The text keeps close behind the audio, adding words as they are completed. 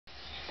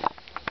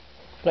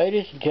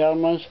Ladies and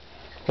gentlemen,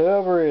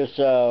 whoever is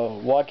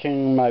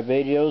watching my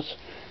videos,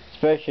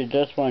 especially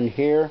this one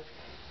here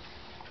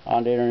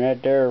on the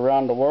internet there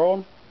around the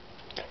world,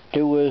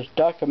 do his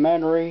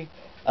documentary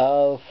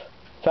of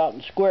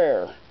Fountain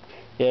Square.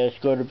 It's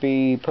going to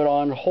be put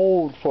on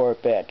hold for a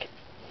bit.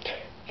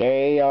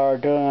 They are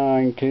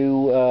going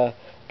to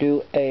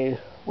do a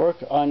work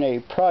on a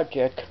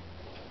project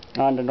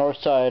on the north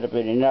side of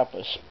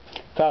Indianapolis.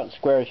 Fountain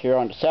Square is here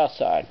on the south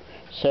side.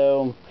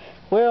 So,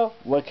 well,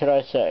 what could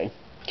I say?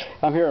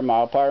 I'm here in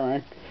my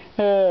apartment,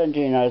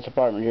 Gina's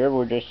apartment here.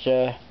 We're just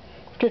taking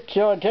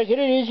it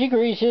easy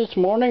greasy this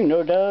morning,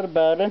 no doubt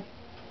about it.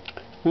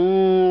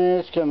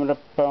 It's coming up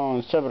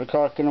on 7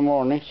 o'clock in the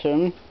morning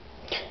soon.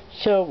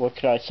 So, what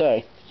could I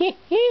say?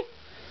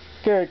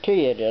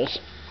 Guarantee it is.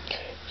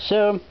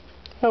 So,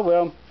 oh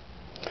well.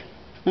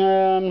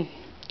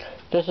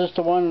 This is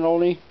the one and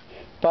only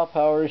Bob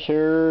Powers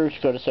here. Is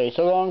going to say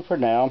so long for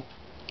now.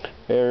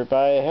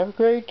 Everybody have a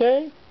great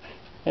day,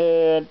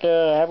 and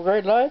have a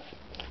great life.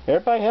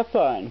 Everybody have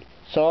fun.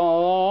 So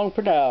long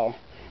for now.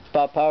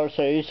 Bob Powers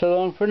says so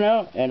long for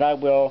now, and I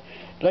will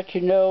let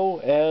you know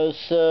as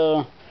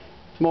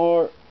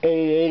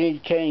any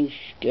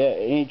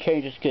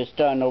changes gets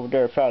done over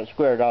there at Fountain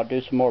Square. I'll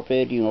do some more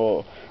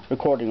video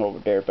recording over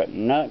there, but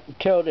not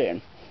until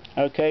then.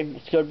 Okay,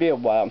 it's gonna be a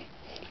while.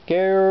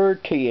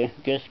 Guarantee you.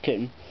 Just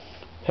kidding.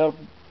 Held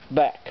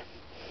back.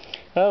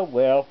 Oh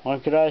well,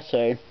 what could I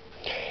say?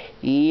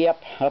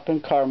 Yep, up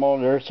in Carmel,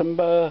 there's some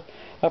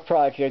a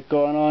project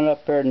going on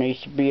up there that needs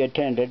to be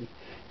attended.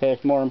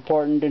 It's more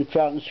important than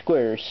Fountain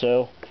Square,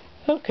 so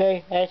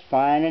okay, that's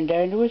fine and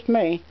dandy with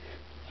me.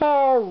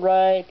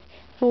 Alright,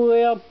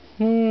 well,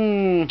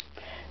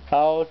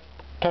 I'll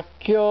talk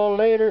to y'all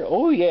later.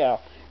 Oh yeah,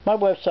 my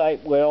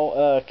website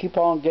will keep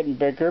on getting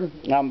bigger.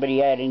 I'll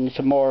be adding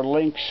some more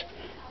links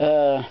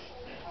to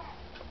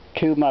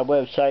my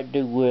website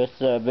to do with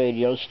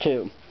videos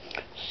too.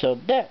 So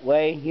that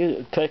way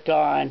you click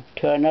on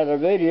to another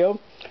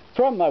video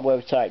from my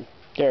website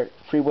there at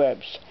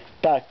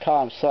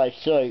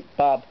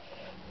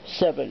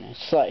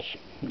freewebs.com/sillybob7/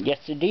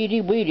 Yes,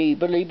 indeedy weedy,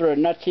 believe it or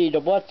not, see the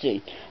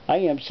whatsy. I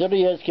am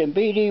silly as can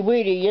beady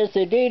weedy. Yes,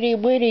 indeedy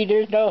weedy.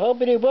 There's no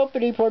hopity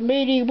whoopity for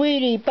meaty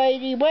weedy,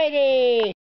 bitey weedy.